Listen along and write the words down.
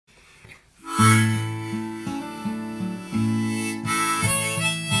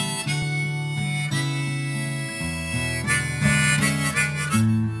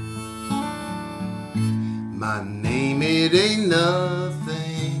My name, it ain't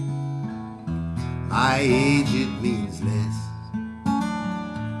nothing. My age, it means less.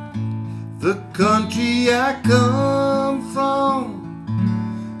 The country I come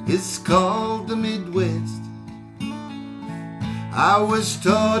from is called the Midwest. I was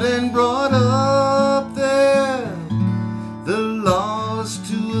taught and brought up there, the laws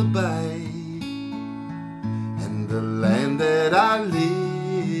to abide, and the land that I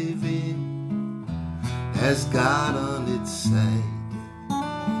live in has God on its side.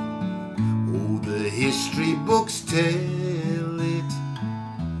 Oh, the history books tell it,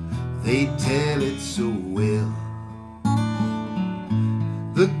 they tell it so well.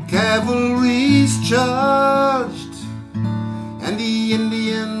 The cavalry's charged and the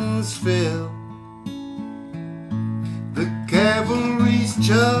Indians fell. The cavalry's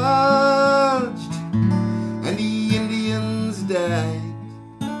charged and the Indians died.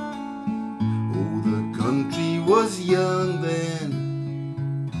 Oh, the country was young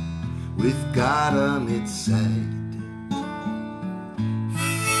then, with God on its side.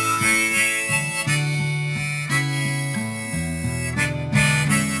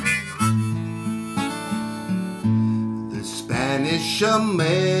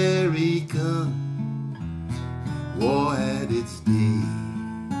 Spanish-American War had its day,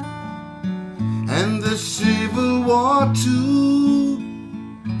 and the Civil War too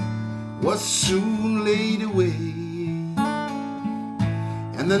was soon laid away,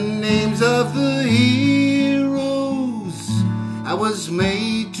 and the names of the heroes I was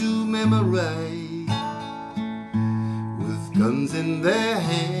made to memorize, with guns in their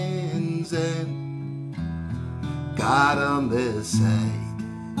hands and God on their side.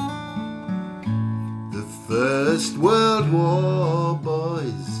 The First World War,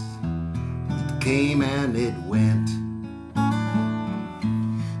 boys, it came and it went.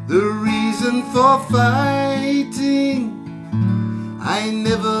 The reason for fighting I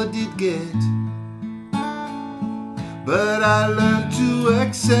never did get, but I learned to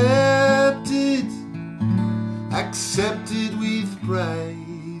accept it with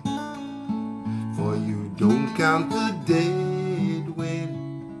pride. For you don't count the dead when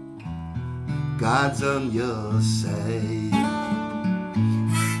God's on your side.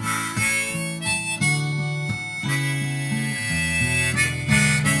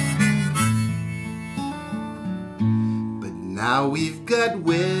 But now we've got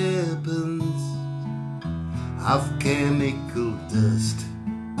weapons of chemical dust.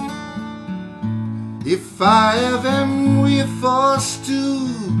 If fire them we're forced to,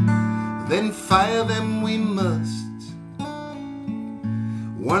 then fire them we must.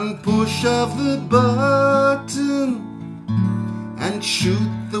 One push of the button and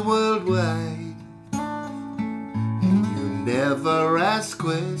shoot the world wide. And you never ask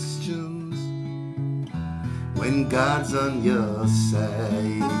questions when God's on your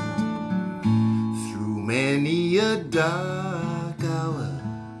side. Through many a dark hour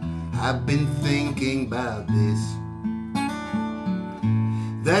I've been thinking about this,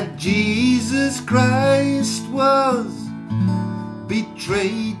 that Jesus Christ was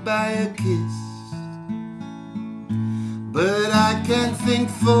betrayed by a kiss. But I can't think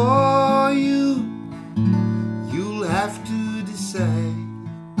for you, you'll have to decide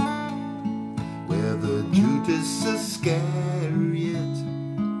whether Judas Iscariot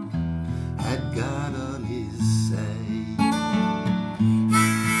had God on his side.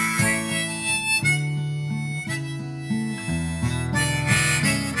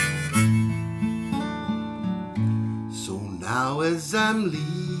 Now as I'm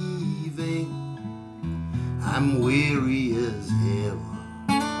leaving, I'm weary as hell.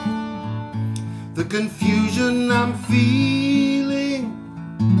 The confusion I'm feeling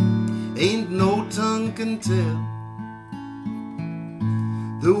ain't no tongue can tell.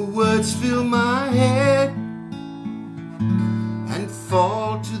 The words fill my head and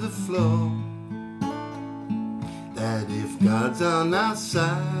fall to the floor, that if God's on our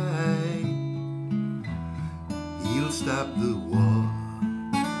side, He'll stop the war.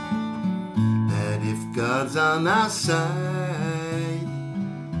 That if God's on our side,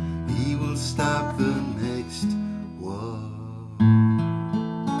 He will stop the